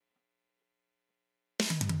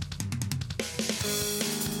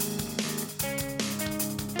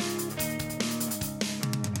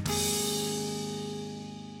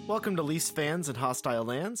Welcome to Leafs Fans in Hostile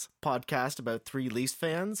Lands, podcast about three Leafs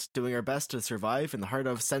fans doing our best to survive in the heart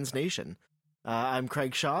of Sens Nation. I'm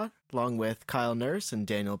Craig Shaw, along with Kyle Nurse and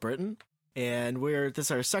Daniel Britton, and this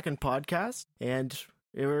is our second podcast, and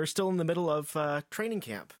we're still in the middle of training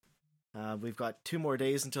camp. We've got 2 more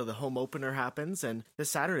days until the home opener happens, and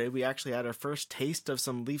this Saturday we actually had our first taste of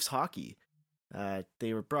some Leafs hockey.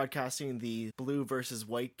 They were broadcasting the blue versus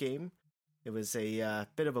white game. It was a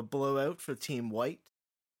bit of a blowout for Team White.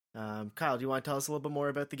 Kyle, do you want to tell us a little bit more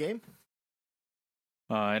about the game?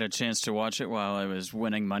 I had a chance to watch it while I was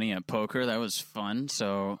winning money at poker. That was fun.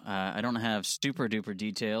 So I don't have super duper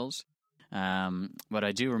details, but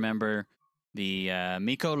I do remember the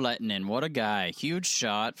Mikko Lehtinen. What a guy! Huge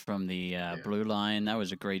shot from the blue line. That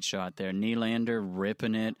was a great shot there. Nylander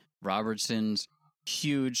ripping it. Robertson's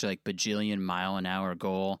huge, like bajillion mile an hour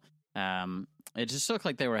goal. It just looked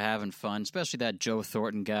like they were having fun, especially that Joe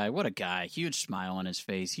Thornton guy. What a guy. Huge smile on his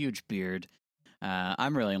face, huge beard.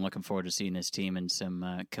 I'm really looking forward to seeing this team in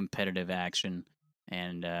some competitive action.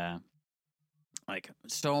 And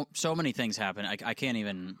so many things happen. I can't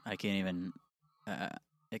even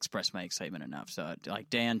express my excitement enough. So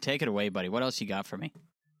Dan, take it away, buddy. What else you got for me?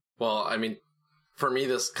 Well, I mean, for me,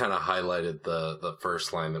 this kind of highlighted the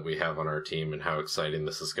first line that we have on our team and how exciting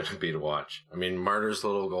this is going to be to watch. I mean, Marner's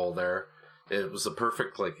little goal there, it was a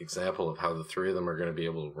perfect example of how the three of them are going to be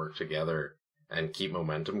able to work together and keep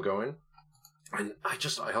momentum going. And I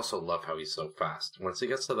also love how he's so fast. Once he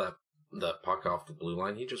gets to the puck off the blue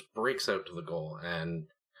line, he just breaks out to the goal. And,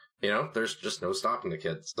 there's just no stopping the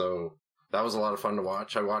kid. So that was a lot of fun to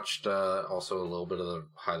watch. I watched also a little bit of the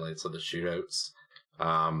highlights of the shootouts.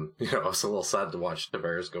 I was a little sad to watch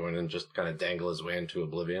Tavares go in and just kind of dangle his way into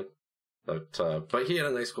oblivion. But he had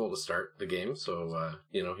a nice goal to start the game, so,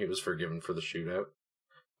 he was forgiven for the shootout.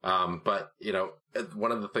 But,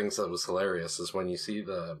 one of the things that was hilarious is when you see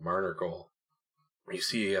the Marner goal, you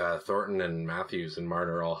see Thornton and Matthews and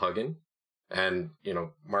Marner all hugging, and,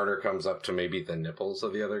 Marner comes up to maybe the nipples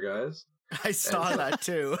of the other guys. I saw that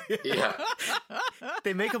too. Yeah.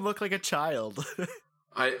 They make him look like a child.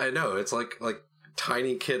 I know, it's like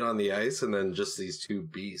tiny kid on the ice and then just these two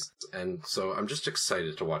beasts, and so I'm just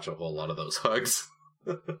excited to watch a whole lot of those hugs.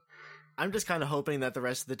 I'm just kind of hoping that the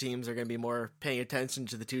rest of the teams are going to be more paying attention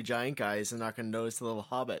to the 2 giant guys and not going to notice the little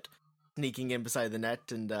hobbit sneaking in beside the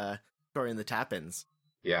net and throwing the tap-ins.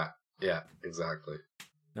 Yeah, exactly.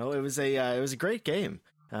 No, it was a great game.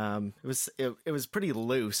 It was pretty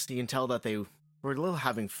loose. You can tell that they were a little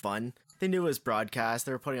having fun. They knew it was broadcast.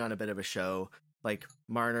 They were putting on a bit of a show. Like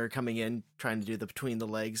Marner coming in, trying to do the between the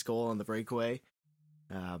legs goal on the breakaway.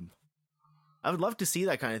 I would love to see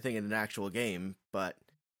that kind of thing in an actual game, but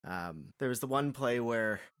there was the one play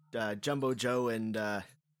where Jumbo Joe and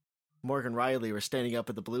Morgan Riley were standing up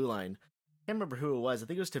at the blue line. I can't remember who it was. I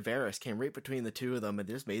think it was Tavares came right between the two of them and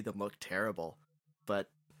just made them look terrible. But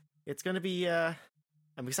it's going to be...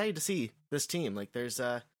 I'm excited to see this team. There's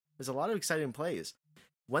a lot of exciting plays.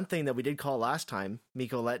 One thing that we did call last time,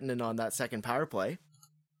 Mikko Lehtinen on that second power play.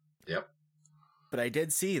 Yep. But I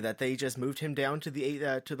did see that they just moved him down to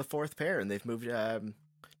the fourth pair, and they've moved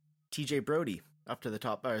TJ Brody up to the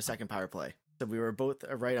top second power play. So we were both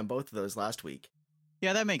right on both of those last week.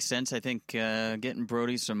 Yeah, that makes sense. I think getting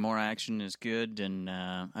Brody some more action is good, and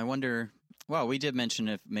I wonder. Well, we did mention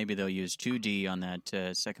if maybe they'll use 2D on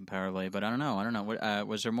that second power play, but I don't know. What,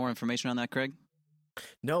 was there more information on that, Craig?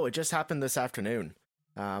 No, it just happened this afternoon.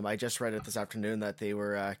 I just read it this afternoon that they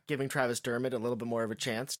were giving Travis Dermott a little bit more of a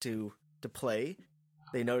chance to play.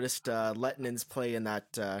 They noticed Lehtinen's play in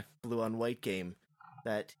that blue on white game,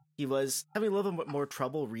 that he was having a little bit more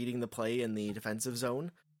trouble reading the play in the defensive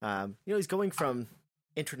zone. He's going from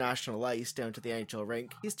international ice down to the NHL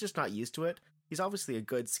rink. He's just not used to it. He's obviously a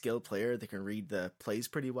good skilled player that can read the plays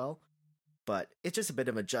pretty well, but it's just a bit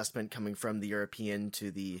of adjustment coming from the European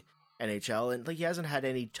to the NHL, and he hasn't had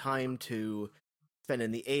any time to spend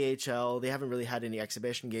in the AHL. They haven't really had any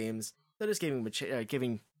exhibition games. They're just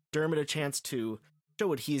giving Dermott a chance to show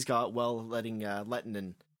what he's got, while letting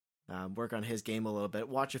Lehtinen work on his game a little bit,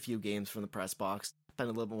 watch a few games from the press box, spend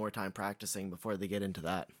a little bit more time practicing before they get into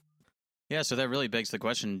that. Yeah, so that really begs the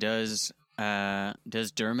question: Does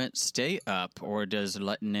Dermott stay up, or does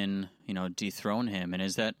Lehtinen, dethrone him? And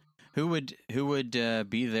is that who would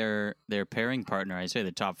be their pairing partner? I say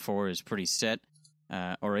the top 4 is pretty set,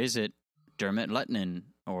 or is it Dermott Lehtinen,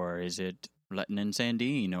 or is it Lehtinen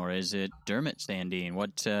Sandin, or is it Dermott Sandin?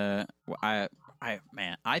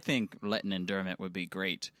 I think Lehtinen Dermott would be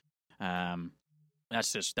great.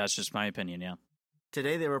 That's just my opinion. Yeah.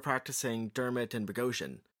 Today they were practicing Dermott and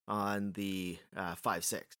Bogosian on the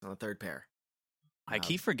 5-6 on the third pair. I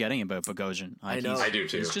keep forgetting about Bogosian. I know. I do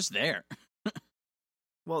too. He's just there.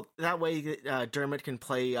 Well, that way Dermott can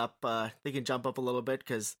play up. They can jump up a little bit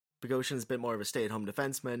because Bogosian's a bit more of a stay-at-home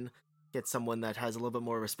defenseman. Get someone that has a little bit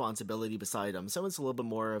more responsibility beside him. Someone's a little bit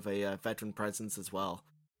more of a veteran presence as well.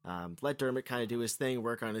 Let Dermott kind of do his thing,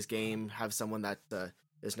 work on his game, have someone that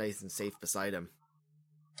is nice and safe beside him.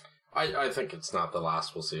 I think it's not the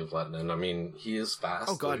last we'll see of Lettinen. I mean, he is fast.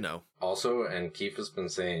 Oh, God, no. Also, and Keefe has been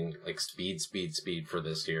saying, like, speed for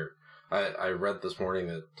this year. I read this morning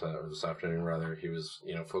that, or this afternoon rather, he was,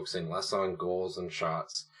 focusing less on goals and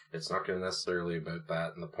shots. It's not going to necessarily about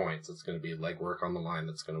that and the points. It's going to be legwork on the line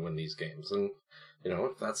that's going to win these games. And,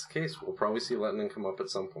 if that's the case, we'll probably see Lettinen come up at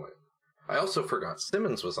some point. I also forgot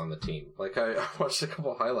Simmons was on the team. Like, I watched a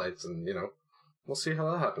couple highlights and, we'll see how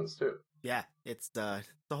that happens too. Yeah, it's the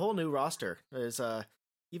whole new roster. There's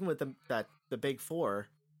even with the big four,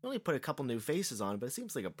 you only put a couple new faces on, but it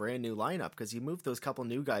seems like a brand new lineup because you moved those couple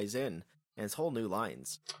new guys in, and it's whole new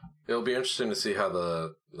lines. It'll be interesting to see how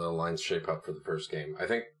the lines shape up for the first game. I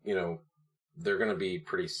think they're going to be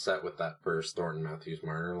pretty set with that first Thornton, Matthews,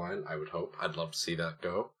 Marner line. I would hope. I'd love to see that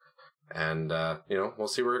go, and we'll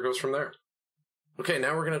see where it goes from there. Okay,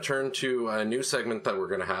 now we're going to turn to a new segment that we're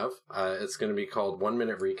going to have. It's going to be called 1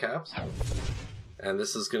 Minute Recaps. And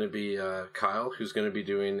this is going to be Kyle, who's going to be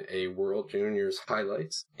doing a World Juniors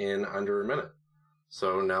highlights in under a minute.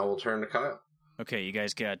 So now we'll turn to Kyle. Okay, you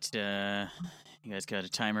guys got a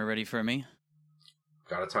timer ready for me?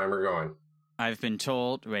 Got a timer going. I've been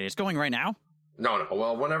told... Wait, it's going right now? No.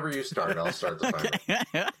 Well, whenever you start, I'll start the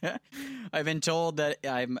timer. I've been told that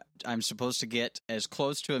I'm supposed to get as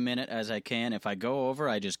close to a minute as I can. If I go over,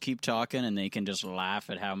 I just keep talking, and they can just laugh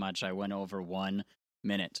at how much I went over 1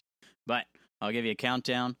 minute. But I'll give you a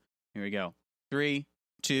countdown. Here we go. 3,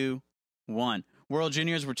 2, 1. World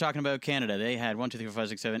Juniors, we're talking about Canada. They had 1, 2, 3, 4, 5,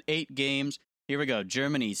 6, 7, 8 games. Here we go.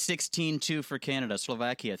 Germany, 16-2 for Canada.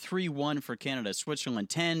 Slovakia, 3-1 for Canada. Switzerland,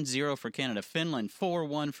 10-0 for Canada. Finland,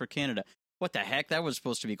 4-1 for Canada. What the heck? That was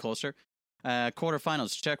supposed to be closer.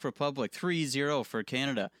 Quarterfinals, Czech Republic, 3-0 for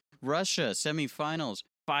Canada. Russia, semifinals,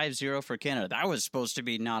 5-0 for Canada. That was supposed to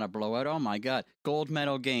be not a blowout. Oh, my God. Gold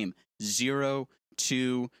medal game,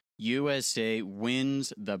 0-2. USA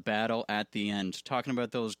wins the battle at the end. Talking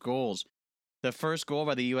about those goals. The first goal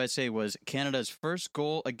by the USA was Canada's first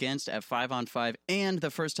goal against at 5-on-5 and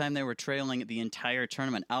the first time they were trailing the entire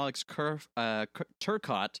tournament. Alex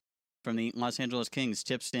Turcotte from the Los Angeles Kings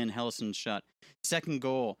tips in Hellison's shot. Second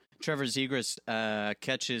goal, Trevor Zegras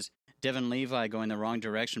catches Devin Levi going the wrong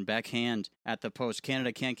direction, backhand at the post.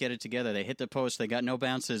 Canada can't get it together. They hit the post. They got no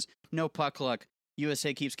bounces, no puck luck.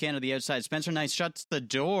 USA keeps Canada the outside. Spencer Knight shuts the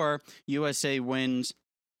door. USA wins.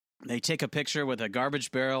 They take a picture with a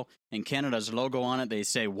garbage barrel and Canada's logo on it. They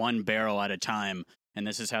say 1 barrel at a time. And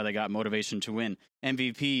this is how they got motivation to win.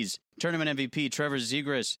 MVPs, tournament MVP, Trevor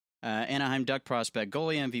Zegras, Anaheim Duck prospect.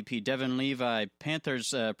 Goalie MVP, Devin Levi,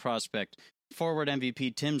 Panthers prospect. Forward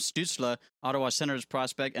MVP, Tim Stützle, Ottawa Senators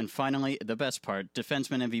prospect. And finally, the best part,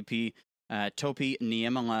 defenseman MVP, Topi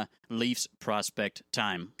Niemela, Leafs prospect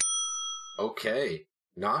time. Okay.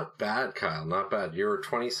 Not bad, Kyle. Not bad. You were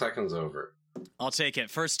 20 seconds over. I'll take it.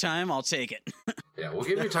 First time, I'll take it. Yeah, we'll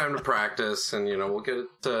give you time to practice, and, we'll get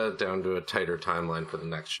it down to a tighter timeline for the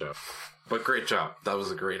next show. But great job. That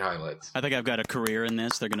was a great highlights. I think I've got a career in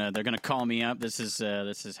this. They're gonna call me up. This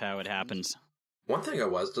is how it happens. One thing I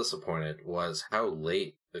was disappointed was how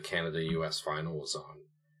late the Canada-US final was on.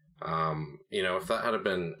 If that had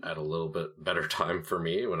been at a little bit better time for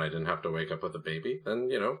me when I didn't have to wake up with a baby, then,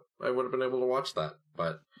 I would have been able to watch that.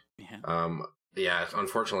 But, yeah,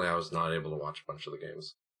 unfortunately, I was not able to watch a bunch of the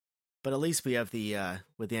games. But at least we have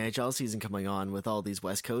with the NHL season coming on with all these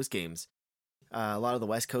West Coast games. A lot of the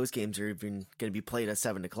West Coast games are even going to be played at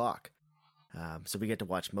 7 o'clock. So we get to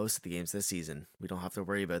watch most of the games this season. We don't have to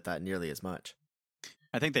worry about that nearly as much.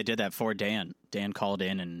 I think they did that for Dan. Dan called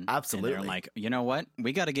in and absolutely, and they're like, you know what?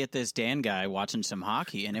 We got to get this Dan guy watching some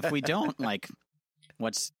hockey. And if we don't,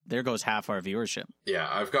 there goes half our viewership. Yeah,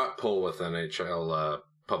 I've got pull with NHL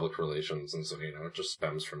public relations, and so, it just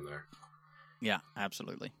stems from there. Yeah,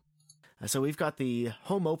 absolutely. So we've got the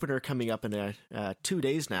home opener coming up in 2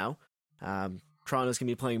 days now. Toronto's going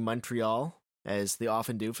to be playing Montreal, as they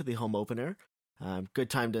often do for the home opener. Good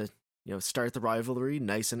time to start the rivalry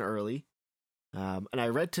nice and early. And I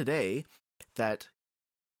read today that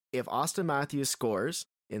if Austin Matthews scores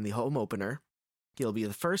in the home opener, he'll be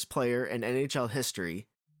the first player in NHL history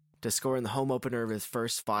to score in the home opener of his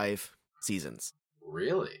first 5 seasons.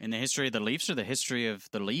 Really? In the history of the Leafs or the history of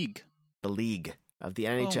the league? The league of the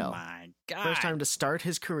NHL. Oh my God. First time to start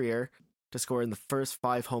his career to score in the first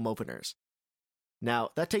 5 home openers.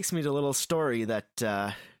 Now, that takes me to a little story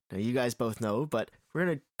that you guys both know, but we're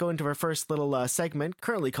going to go into our first little segment,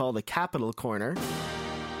 currently called the Capital Corner.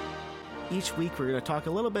 Each week, we're going to talk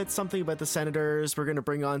a little bit something about the Senators. We're going to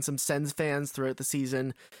bring on some Sens fans throughout the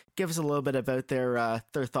season, give us a little bit about their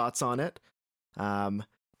thoughts on it.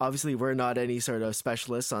 Obviously, we're not any sort of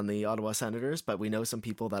specialists on the Ottawa Senators, but we know some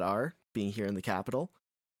people that are, being here in the capital.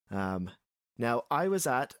 Now, I was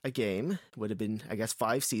at a game, would have been, I guess,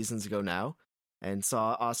 5 seasons ago now, and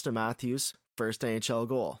saw Auston Matthews' first NHL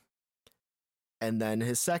goal. And then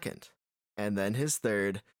his second. And then his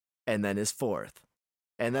third. And then his fourth.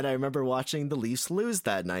 And then I remember watching the Leafs lose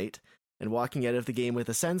that night and walking out of the game with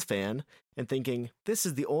a Sens fan and thinking, this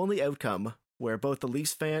is the only outcome where both the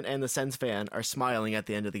Leafs fan and the Sens fan are smiling at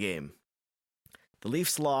the end of the game. The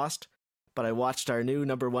Leafs lost, but I watched our new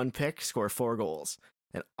number 1 pick score 4 goals.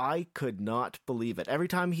 And I could not believe it. Every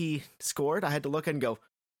time he scored, I had to look and go,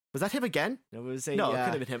 was that him again? It was it could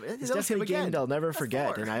have been him. It's definitely a game I'll never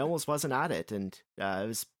forget, and I almost wasn't at it. And it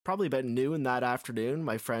was probably about noon that afternoon.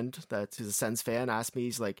 My friend, who's a Sens fan, asked me,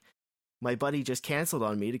 he's like, my buddy just canceled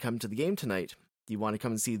on me to come to the game tonight. Do you want to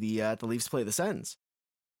come and see the Leafs play the Sens?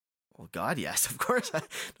 Well, God, yes, of course. I'm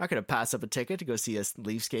not going to pass up a ticket to go see a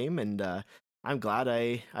Leafs game, and I'm glad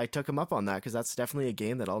I took him up on that, because that's definitely a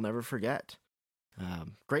game that I'll never forget.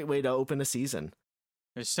 Great way to open a season.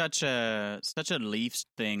 There's such a Leafs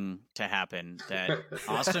thing to happen that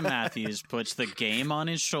Auston Matthews puts the game on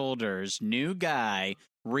his shoulders. New guy,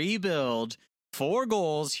 rebuild, 4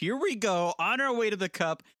 goals. Here we go on our way to the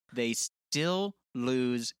cup. They still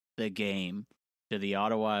lose the game to the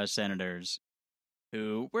Ottawa Senators,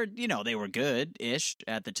 who were, they were good-ish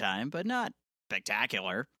at the time, but not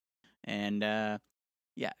spectacular. And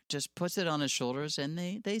just puts it on his shoulders, and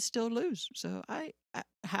they still lose. So I'm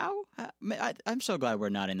so glad we're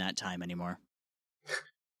not in that time anymore.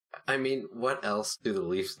 I mean, what else do the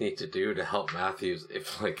Leafs need to do to help Matthews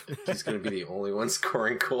if he's going to be the only one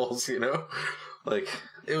scoring goals? It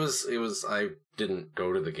was. I didn't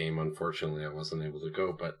go to the game, unfortunately. I wasn't able to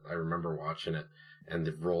go, but I remember watching it and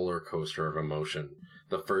the roller coaster of emotion.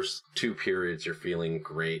 The first 2 periods, you're feeling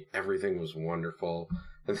great. Everything was wonderful,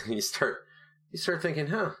 and then you start thinking,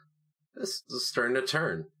 this is starting to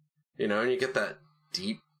turn, and you get that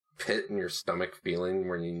deep pit in your stomach feeling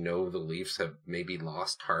where the Leafs have maybe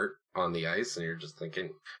lost heart on the ice, and you're just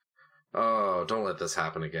thinking, oh, don't let this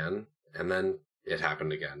happen again. And then it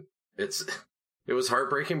happened again. It was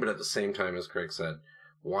heartbreaking, but at the same time, as Craig said,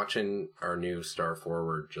 watching our new star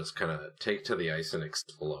forward just kind of take to the ice and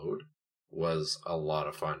explode was a lot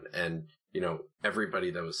of fun. And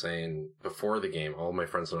everybody that was saying before the game, all my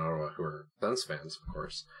friends in Ottawa who are Sens fans, of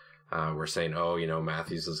course, were saying, oh,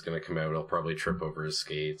 Matthews is going to come out, he'll probably trip over his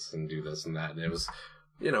skates and do this and that. And it was,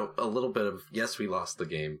 a little bit of, yes, we lost the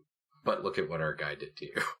game, but look at what our guy did to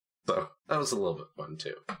you. So that was a little bit fun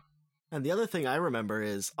too. And the other thing I remember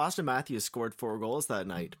is Auston Matthews scored 4 goals that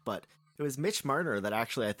night, but it was Mitch Marner that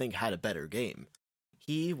actually, I think, had a better game.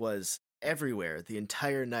 He was everywhere the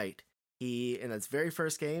entire night. He, in his very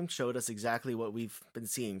first game, showed us exactly what we've been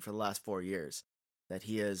seeing for the last 4 years. That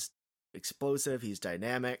he is explosive, he's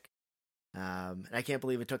dynamic. And I can't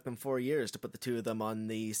believe it took them 4 years to put the two of them on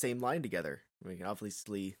the same line together. We can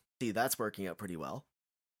obviously see that's working out pretty well.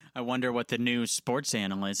 I wonder what the new sports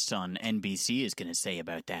analyst on NBC is going to say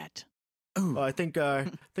about that. Ooh. I think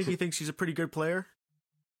he thinks she's a pretty good player.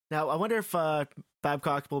 Now, I wonder if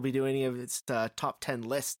Babcock will be doing any of its top 10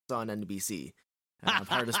 lists on NBC.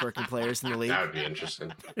 Hardest working players in the league. That would be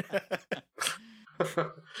interesting.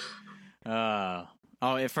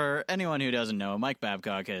 For anyone who doesn't know, Mike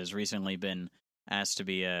Babcock has recently been asked to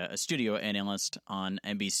be a studio analyst on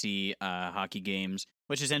NBC hockey games,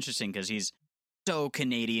 which is interesting because he's so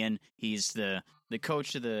Canadian. He's the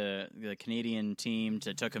coach of the Canadian team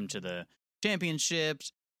that took him to the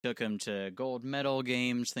championships, took him to gold medal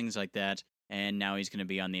games, things like that, and now he's going to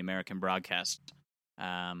be on the American broadcast.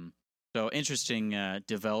 So interesting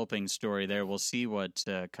developing story there. We'll see what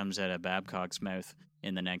comes out of Babcock's mouth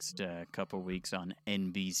in the next couple weeks on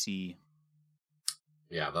NBC.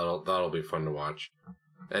 Yeah, that'll be fun to watch.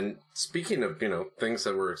 And speaking of, things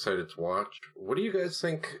that we're excited to watch, what do you guys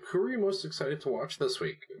think? Who are you most excited to watch this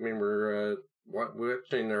week? I mean, we're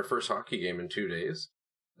watching our first hockey game in 2 days.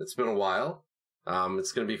 It's been a while.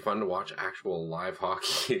 It's going to be fun to watch actual live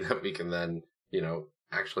hockey that we can then,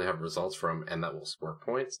 actually have results from, and that will score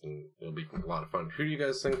points, and it'll be a lot of fun. Who do you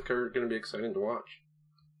guys think are going to be exciting to watch?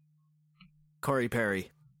 Corey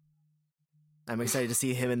Perry. I'm excited to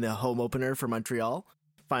see him in the home opener for Montreal.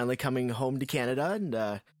 Finally coming home to Canada,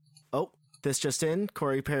 and this just in,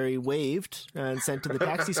 Corey Perry waived and sent to the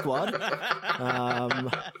taxi squad.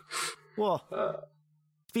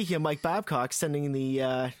 speaking of Mike Babcock signing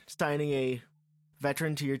a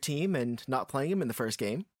veteran to your team and not playing him in the first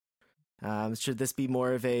game, should this be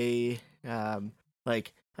more of a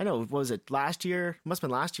I know, what was it, last year? Must have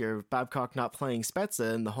been last year, Babcock not playing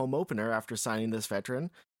Spezza in the home opener after signing this veteran.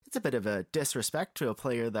 It's a bit of a disrespect to a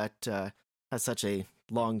player that has such a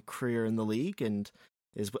long career in the league and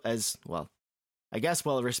is as, well, I guess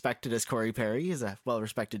well respected as Corey Perry. He's a well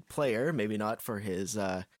respected player, maybe not for his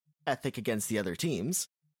ethic against the other teams.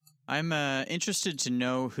 I'm interested to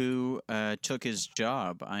know who took his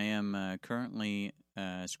job. I am currently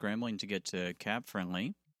scrambling to get to Cap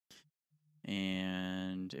Friendly.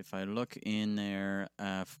 And if I look in their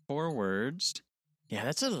forwards, yeah,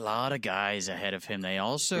 that's a lot of guys ahead of him. They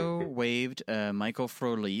also waived Michael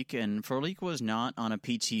Frolik, and Frolik was not on a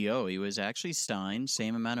PTO. He was actually signed,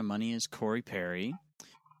 same amount of money as Corey Perry.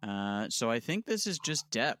 So I think this is just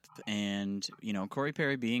depth. And, Corey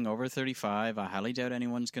Perry being over 35, I highly doubt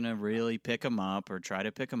anyone's going to really pick him up or try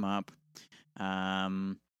to pick him up.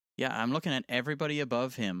 Yeah, I'm looking at everybody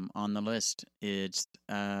above him on the list. It's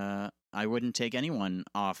I wouldn't take anyone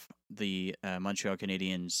off the Montreal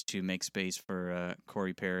Canadiens to make space for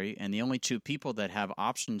Corey Perry. And the only two people that have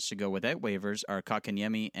options to go without waivers are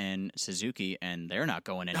Kotkaniemi and Suzuki, and they're not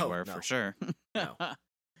going anywhere for sure. No.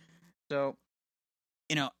 So,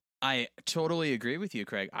 I totally agree with you,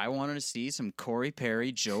 Craig. I wanted to see some Corey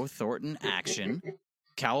Perry, Joe Thornton action.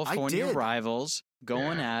 California rivals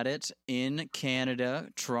going at it in Canada,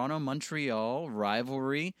 Toronto-Montreal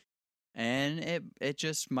rivalry. And it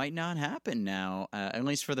just might not happen now, at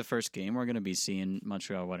least for the first game. We're going to be seeing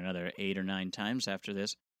Montreal, another 8 or 9 times after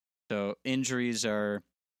this. So injuries are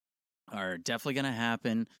definitely going to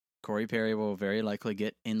happen. Corey Perry will very likely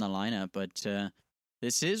get in the lineup, but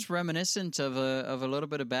this is reminiscent of a little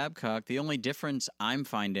bit of Babcock. The only difference I'm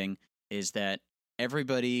finding is that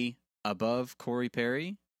everybody above Corey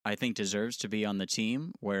Perry, I think, deserves to be on the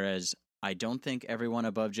team, whereas I don't think everyone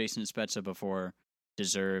above Jason Spezza before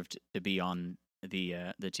deserved to be on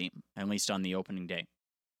the team, at least on the opening day.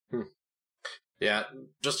 Yeah,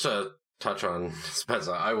 just to touch on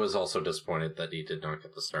Spezza, I was also disappointed that he did not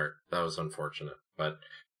get the start. That was unfortunate. But,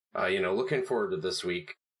 looking forward to this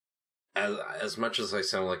week, as much as I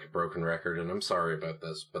sound like a broken record, and I'm sorry about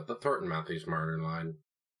this, but the Thornton Matthews Marner line,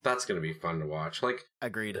 that's going to be fun to watch.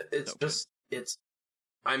 Agreed.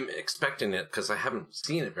 I'm expecting it, because I haven't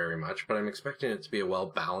seen it very much, but I'm expecting it to be a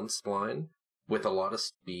well-balanced line with a lot of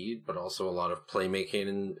speed, but also a lot of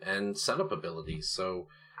playmaking and setup abilities. So,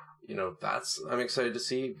 I'm excited to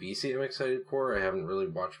see. VC I'm excited for. I haven't really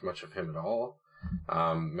watched much of him at all.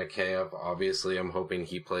 Mikheyev, obviously, I'm hoping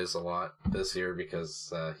he plays a lot this year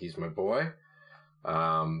because he's my boy.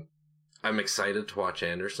 I'm excited to watch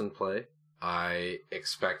Anderson play. I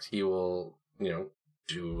expect he will,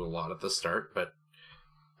 do a lot at the start, but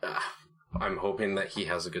I'm hoping that he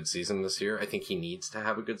has a good season this year. I think he needs to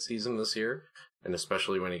have a good season this year, and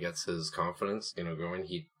especially when he gets his confidence, going,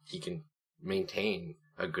 he can maintain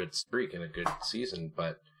a good streak and a good season.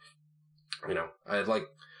 But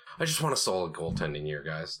I just want a solid goaltending year,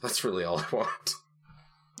 guys. That's really all I want.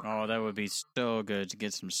 Oh, that would be so good to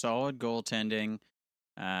get some solid goaltending.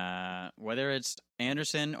 Whether it's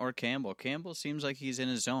Anderson or Campbell. Campbell seems like he's in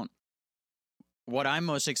his zone. What I'm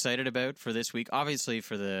most excited about for this week, obviously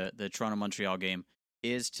for the Toronto-Montreal game,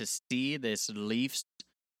 is to see this Leafs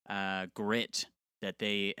grit that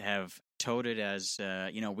they have touted as,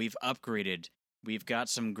 we've upgraded. We've got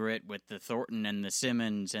some grit with the Thornton and the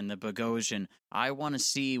Simmons and the Bogosian. I want to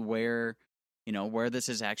see where this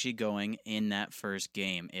is actually going in that first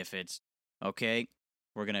game. If it's, okay,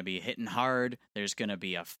 we're going to be hitting hard, there's going to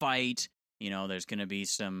be a fight, there's going to be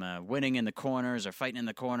some winning in the corners or fighting in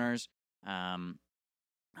the corners. I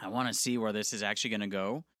want to see where this is actually going to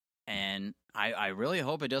go, and I really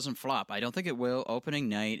hope it doesn't flop. I don't think it will. Opening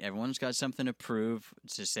night, everyone's got something to prove,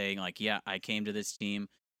 to saying, I came to this team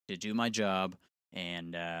to do my job,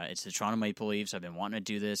 and it's the Toronto Maple Leafs. I've been wanting to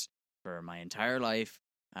do this for my entire life,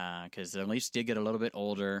 because the Leafs did get a little bit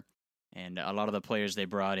older, and a lot of the players they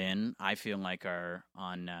brought in, I feel like, are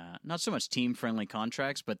on not so much team-friendly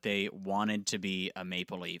contracts, but they wanted to be a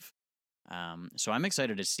Maple Leaf. So I'm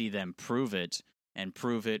excited to see them prove it,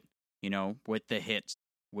 with the hits,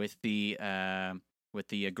 with the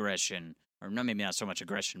aggression, or maybe not so much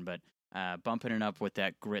aggression, but bumping it up with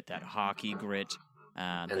that grit, that hockey grit.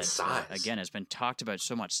 And size. Again, has been talked about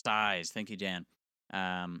so much. Size. Thank you, Dan.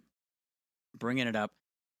 Bringing it up.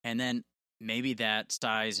 And then maybe that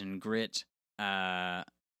size and grit,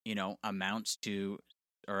 amounts to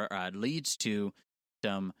or leads to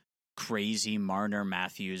some crazy Marner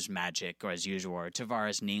Matthews magic, or as usual, or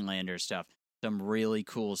Tavares Nylander stuff. some really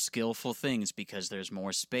cool, skillful things because there's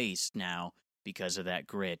more space now because of that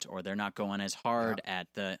grit, or they're not going as hard at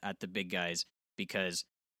the big guys because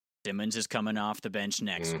Simmons is coming off the bench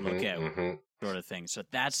next. Look out, sort of thing. So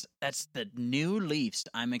that's the new Leafs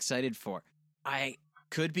I'm excited for. I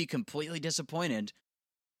could be completely disappointed,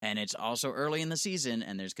 and it's also early in the season,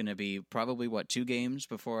 and there's going to be probably 2 games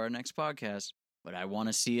before our next podcast. But I want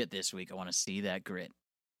to see it this week. I want to see that grit.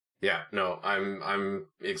 Yeah, no, I'm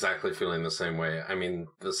exactly feeling the same way. I mean,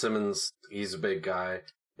 the Simmons, he's a big guy.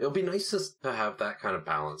 It'll be nice to have that kind of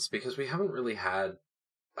balance because we haven't really had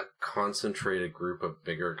a concentrated group of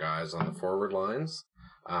bigger guys on the forward lines.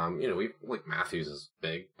 We like Matthews is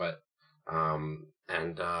big, but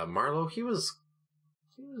Marleau, he was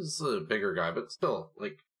a bigger guy, but still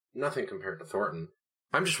like nothing compared to Thornton.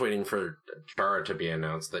 I'm just waiting for Chara to be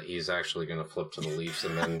announced that he's actually going to flip to the Leafs,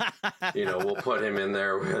 and then we'll put him in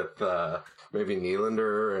there with maybe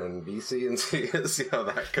Nylander and BC and see how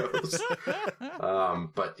that goes.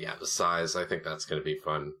 But yeah, the size, I think that's going to be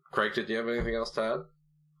fun. Craig, did you have anything else to add?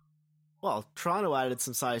 Well, Toronto added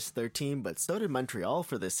some size to their team, but so did Montreal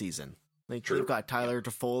for this season. Like, True. They've got Tyler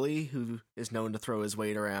Toffoli, who is known to throw his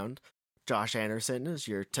weight around. Josh Anderson is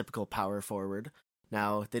your typical power forward.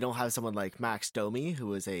 Now, they don't have someone like Max Domi,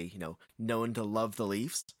 who is known to love the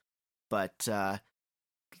Leafs, but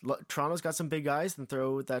Toronto's got some big guys and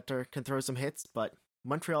can throw some hits, but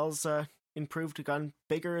Montreal's improved, gotten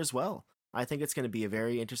bigger as well. I think it's going to be a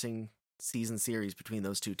very interesting season series between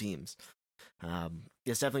those two teams.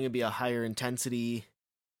 It's definitely going to be a higher intensity,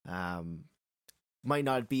 might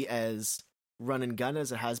not be as run and gun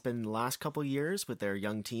as it has been in the last couple years with their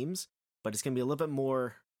young teams, but it's going to be a little bit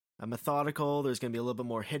more methodical. There's going to be a little bit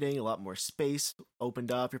more hitting, a lot more space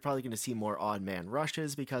opened up. You're probably going to see more odd man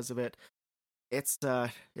rushes because of it. It's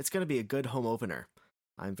going to be a good home opener.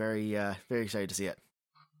 I'm very very excited to see it.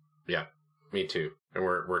 Yeah, me too. And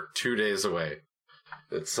we're 2 days away.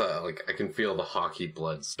 It's like I can feel the hockey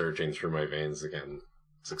blood surging through my veins again.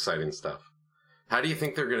 It's exciting stuff. How do you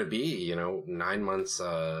think they're going to be? 9 months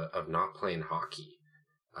of not playing hockey.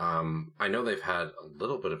 I know they've had a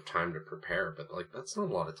little bit of time to prepare, but that's not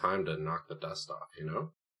a lot of time to knock the dust off,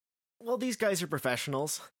 Well, these guys are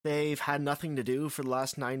professionals. They've had nothing to do for the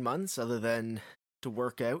last 9 months other than to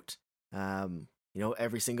work out.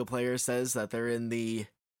 Every single player says that they're in the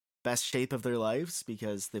best shape of their lives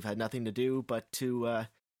because they've had nothing to do but to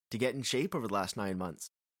get in shape over the last 9 months.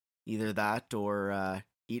 Either that or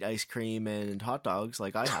eat ice cream and hot dogs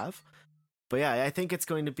like I have. But yeah, I think it's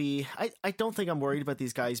going to be... I don't think I'm worried about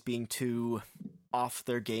these guys being too off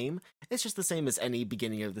their game. It's just the same as any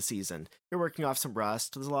beginning of the season. You're working off some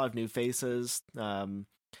rust. There's a lot of new faces. I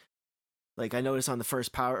noticed on the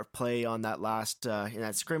first power play on that last... in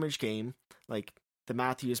that scrimmage game, the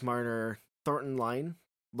Matthews, Marner, Thornton line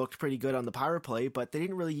looked pretty good on the power play, but they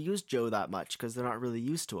didn't really use Joe that much because they're not really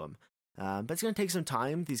used to him. But it's going to take some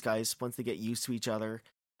time. These guys, once they get used to each other,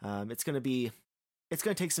 it's going to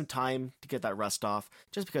take some time to get that rust off,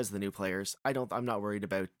 just because of the new players. I'm not worried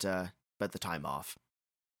about the time off.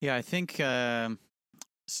 Yeah, I think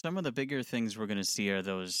some of the bigger things we're going to see are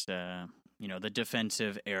those, the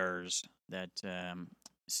defensive errors that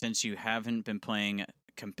since you haven't been playing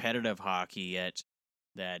competitive hockey yet,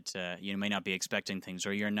 that you may not be expecting things,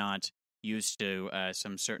 or you're not used to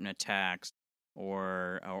some certain attacks,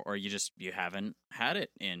 or you haven't had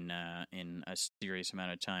it in a serious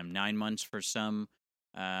amount of time. 9 months for some.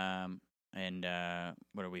 And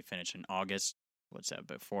what are we finishing? August? What's that?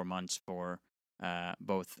 About 4 months for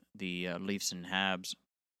both the Leafs and Habs.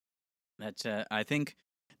 That's I think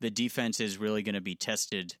the defense is really going to be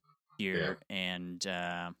tested here,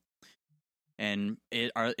 yeah.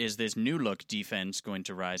 Is this new look defense going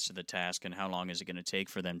to rise to the task, and how long is it going to take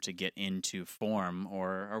for them to get into form,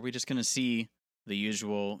 or are we just going to see the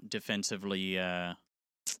usual defensively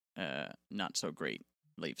not so great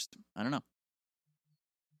Leafs? I don't know.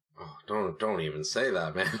 Oh, don't even say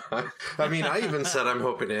that, man. I mean, I even said I'm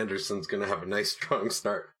hoping Anderson's going to have a nice, strong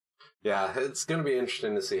start. Yeah, it's going to be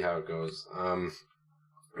interesting to see how it goes.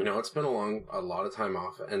 It's been a lot of time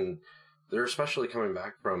off, and they're especially coming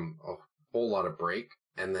back from a whole lot of break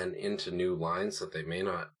and then into new lines that they may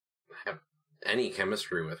not have any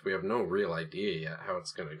chemistry with. We have no real idea yet how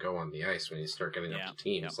it's going to go on the ice when you start getting up to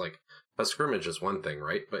teams. Yeah. A scrimmage is one thing,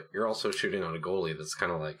 right? But you're also shooting on a goalie that's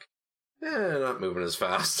kind of not moving as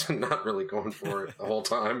fast and not really going for it the whole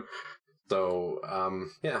time. So,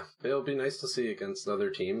 it'll be nice to see against other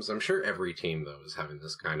teams. I'm sure every team, though, is having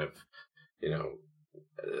this kind of,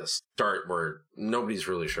 start where nobody's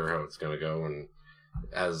really sure how it's going to go. And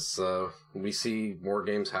as we see more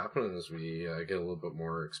games happen, as we get a little bit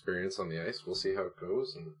more experience on the ice, we'll see how it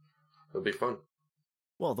goes. And It'll be fun.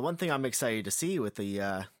 Well, the one thing I'm excited to see with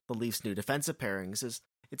the Leafs' new defensive pairings is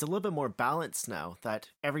it's a little bit more balanced now. That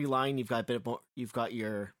every line you've got a bit more, you've got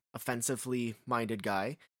your offensively minded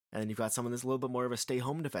guy, and then you've got someone that's a little bit more of a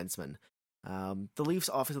stay-home defenseman. The Leafs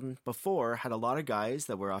often before had a lot of guys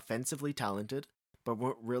that were offensively talented, but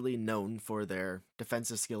weren't really known for their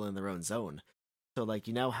defensive skill in their own zone. So, like,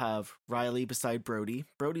 you now have Riley beside Brody.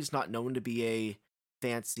 Brody's not known to be a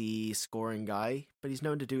fancy scoring guy, but he's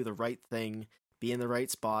known to do the right thing, be in the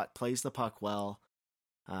right spot, plays the puck well.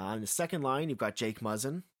 On the second line, you've got Jake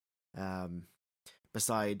Muzzin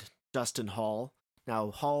beside Justin Hall.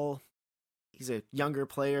 Now, Hall, he's a younger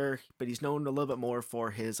player, but he's known a little bit more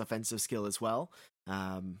for his offensive skill as well.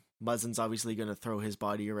 Muzzin's obviously going to throw his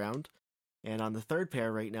body around. And on the third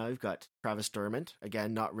pair right now, you've got Travis Dermott.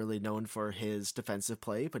 Again, not really known for his defensive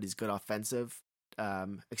play, but he's good offensive,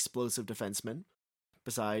 explosive defenseman.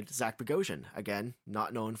 Beside Zach Bogosian. Again,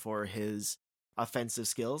 not known for his offensive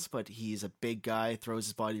skills, but he's a big guy, throws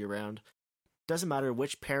his body around. Doesn't matter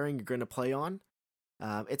which pairing you're going to play on.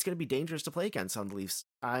 It's going to be dangerous to play against on the Leafs.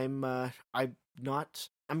 I'm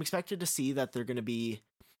expected to see that they're going to be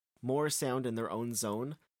more sound in their own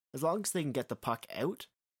zone. As long as they can get the puck out,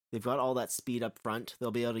 they've got all that speed up front. They'll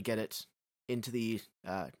be able to get it into the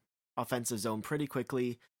offensive zone pretty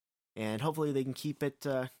quickly, and hopefully they can keep it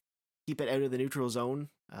out of the neutral zone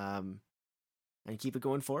and keep it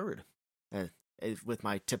going forward. With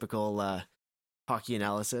my typical hockey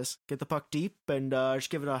analysis, get the puck deep and just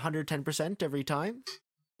give it 110% every time,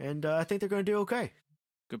 and I think they're going to do okay.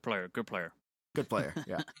 Good player.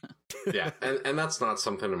 Yeah. Yeah, and that's not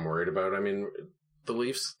something I'm worried about. I mean, the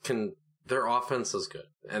Leafs their offense is good,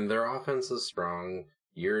 and their offense is strong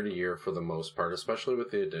year to year for the most part, especially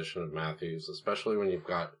with the addition of Matthews, especially when you've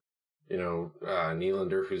got,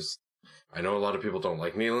 Nylander, who's, I know a lot of people don't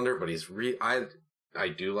like Nylander, but he's I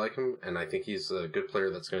do like him, and I think he's a good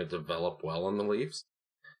player that's going to develop well on the Leafs.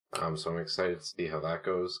 So I'm excited to see how that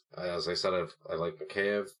goes. As I said, I like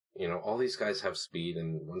Mikheyev. All these guys have speed,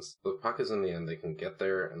 and once the puck is in the end, they can get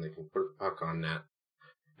there and they can put the puck on net.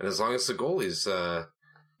 And as long as the goalies,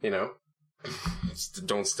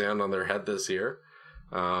 don't stand on their head this year,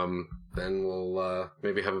 then we'll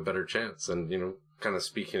maybe have a better chance. And, kind of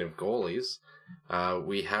speaking of goalies,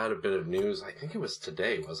 we had a bit of news, I think it was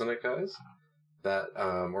today, wasn't it, guys? That,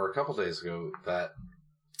 or a couple days ago, that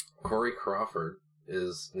Corey Crawford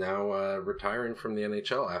is now retiring from the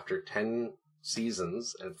NHL after 10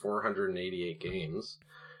 seasons and 488 games.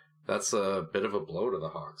 That's a bit of a blow to the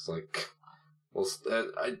Hawks.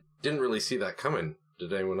 I didn't really see that coming.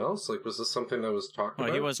 Did anyone else? Was this something that was talked about?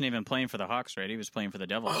 Well, he wasn't even playing for the Hawks, right? He was playing for the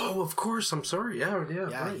Devils. Oh, of course. I'm sorry. Yeah,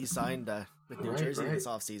 right. He signed with New Jersey this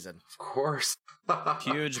offseason. Of course.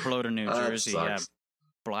 Huge blow to New Jersey. Yeah.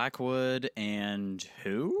 Blackwood and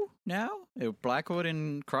who now? Blackwood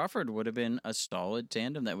and Crawford would have been a solid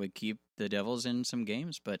tandem that would keep the Devils in some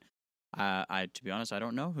games. But to be honest, I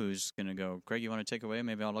don't know who's going to go. Greg, you want to take away?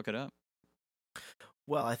 Maybe I'll look it up.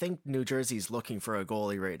 Well, I think New Jersey's looking for a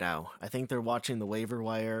goalie right now. I think they're watching the waiver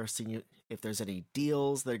wire, seeing if there's any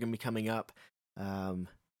deals that are going to be coming up. I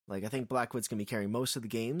think Blackwood's going to be carrying most of the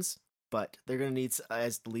games, but they're going to need,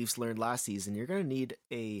 as the Leafs learned last season, you're going to need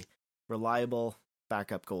a reliable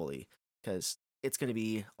backup goalie, because it's going to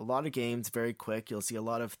be a lot of games very quick. You'll see a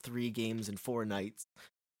lot of 3 games in 4 nights,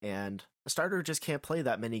 and a starter just can't play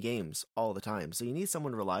that many games all the time. So you need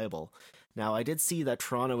someone reliable. Now, I did see that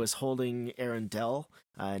Toronto is holding Aaron Dell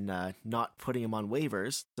and not putting him on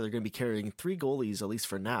waivers. So they're going to be carrying 3 goalies, at least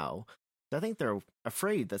for now. So I think they're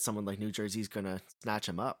afraid that someone like New Jersey is going to snatch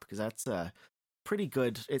him up, because that's a pretty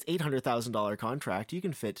good, it's $800,000 contract. You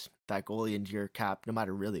can fit that goalie into your cap no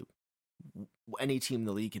matter really. Any team in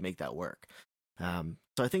the league can make that work. So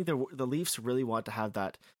I think the Leafs really want to have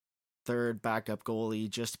that third backup goalie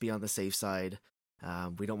just to be on the safe side.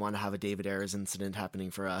 We don't want to have a David Ayres incident happening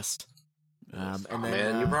for us.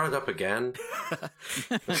 Man, you brought it up again.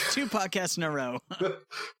 2 podcasts in a row.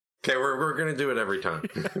 Okay, we're going to do it every time.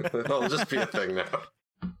 It'll just be a thing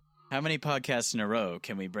now. How many podcasts in a row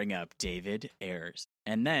can we bring up David Ayres?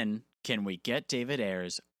 And then can we get David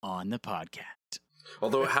Ayres on the podcast?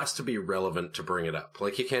 Although it has to be relevant to bring it up.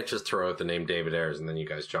 You can't just throw out the name David Ayres and then you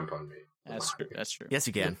guys jump on me. That's true. Yes,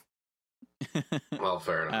 you can. Well,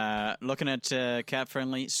 fair enough. Looking at Cap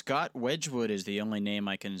Friendly, Scott Wedgwood is the only name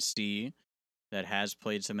I can see that has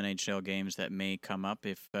played some NHL games that may come up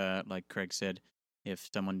if, like Craig said,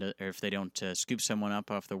 if they don't scoop someone up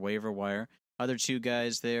off the waiver wire. Other 2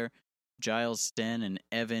 guys there, Giles Sten and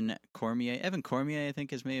Evan Cormier. Evan Cormier, I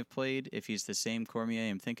think, may have played, if he's the same Cormier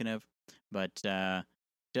I'm thinking of, but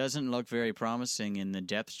doesn't look very promising in the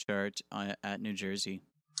depth chart at New Jersey.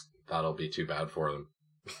 that'll be too bad for them.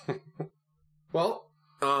 Well,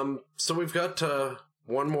 so we've got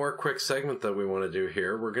one more quick segment that we want to do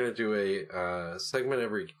here. We're going to do a segment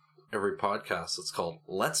every podcast. It's called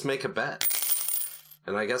Let's Make a Bet.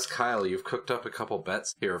 And I guess, Kyle, you've cooked up a couple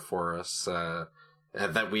bets here for us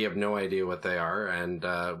that we have no idea what they are, and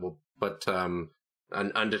we'll put an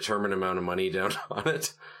undetermined amount of money down on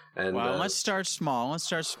it. And well, let's start small.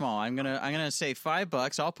 I'm gonna say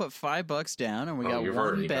 $5. I'll put $5 down, and we got you've one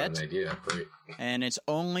already bet. got an idea. Great. And it's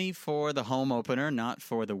only for the home opener, not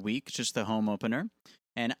for the week, just the home opener.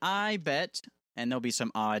 And I bet, and there'll be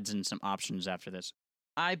some odds and some options after this.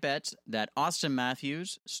 I bet that Austin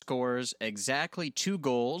Matthews scores exactly 2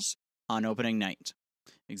 goals on opening night.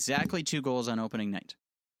 Exactly 2 goals on opening night.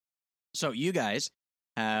 So you guys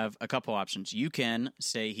have a couple options. You can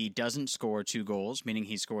say he doesn't score 2 goals, meaning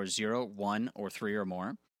he scores 0, 1, or 3 or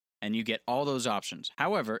more, and you get all those options.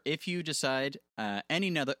 However, if you decide any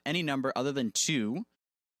number other than 2,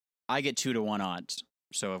 I get 2-1 odds.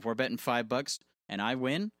 So if we're betting $5 and I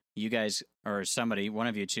win, you guys or somebody, one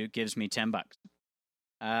of you two, gives me $10.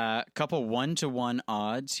 Couple 1-1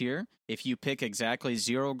 odds here. If you pick exactly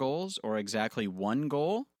 0 goals or exactly 1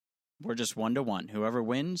 goal, we're just 1-1. Whoever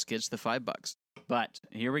wins gets the $5. But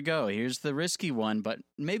here we go. Here's the risky one, but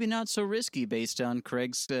maybe not so risky based on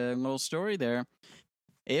Craig's little story there.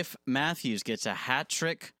 If Matthews gets a hat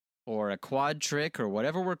trick or a quad trick or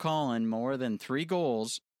whatever we're calling more than 3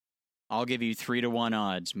 goals, I'll give you 3-1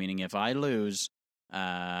 odds, meaning if I lose,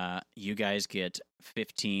 you guys get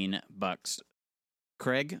 $15.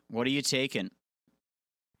 Craig, what are you taking?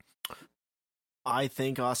 I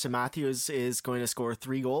think Austin Matthews is going to score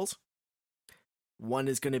 3 goals. 1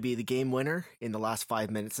 is going to be the game winner in the last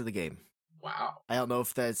 5 minutes of the game. Wow. I don't know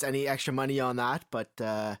if there's any extra money on that, but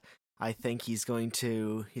I think he's going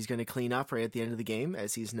to clean up right at the end of the game,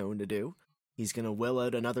 as he's known to do. He's going to will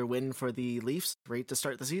out another win for the Leafs right to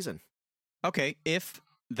start the season. Okay, if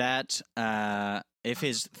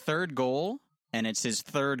his third goal, and it's his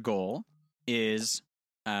third goal, is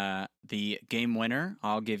the game winner,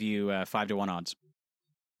 I'll give you 5-1 odds.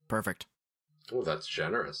 Perfect. Oh, that's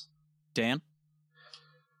generous. Dan?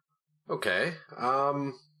 Okay.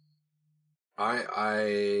 I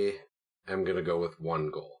am going to go with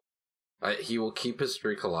 1 goal. He will keep his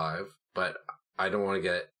streak alive, but I don't want to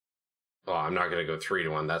get... Well, I'm not going to go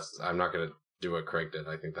 3-1. I'm not going to do what Craig did.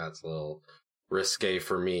 I think that's a little risque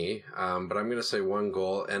for me. But I'm going to say 1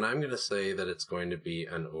 goal, and I'm going to say that it's going to be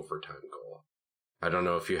an overtime goal. I don't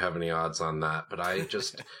know if you have any odds on that, but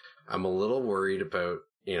I'm a little worried about,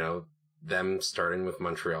 them starting with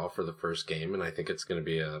Montreal for the first game, and I think it's going to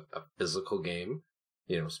be a physical game,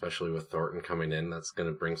 especially with Thornton coming in. That's going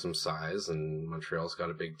to bring some size, and Montreal's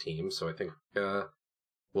got a big team, so I think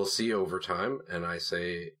we'll see overtime, and I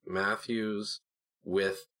say Matthews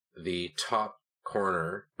with the top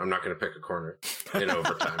corner. I'm not going to pick a corner in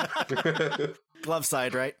overtime. Glove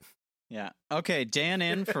side, right? Yeah. Okay, Dan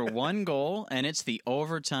in for 1 goal, and it's the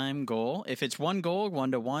overtime goal. If it's 1 goal,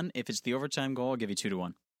 1-1. If it's the overtime goal, I'll give you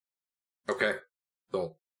 2-1. Okay.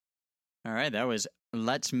 Cool. All right, that was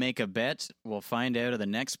Let's Make a Bet. We'll find out in the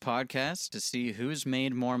next podcast to see who's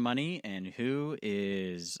made more money and who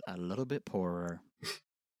is a little bit poorer.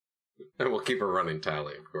 And we'll keep a running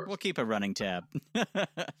tally, of course. We'll keep a running tab.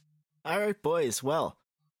 All right, boys. Well,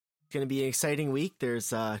 it's going to be an exciting week.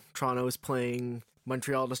 There's Toronto's playing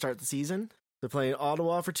Montreal to start the season. They're playing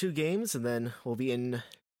Ottawa for 2 games, and then we'll be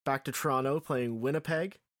back to Toronto playing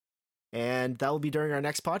Winnipeg. And that will be during our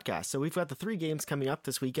next podcast. So we've got the 3 games coming up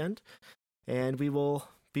this weekend, and we will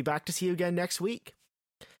be back to see you again next week.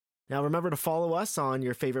 Now, remember to follow us on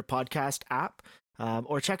your favorite podcast app,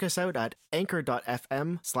 or check us out at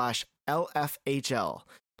anchor.fm/LFHL,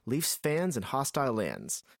 Leafs fans in hostile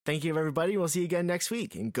lands. Thank you, everybody. We'll see you again next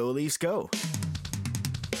week, and go Leafs go!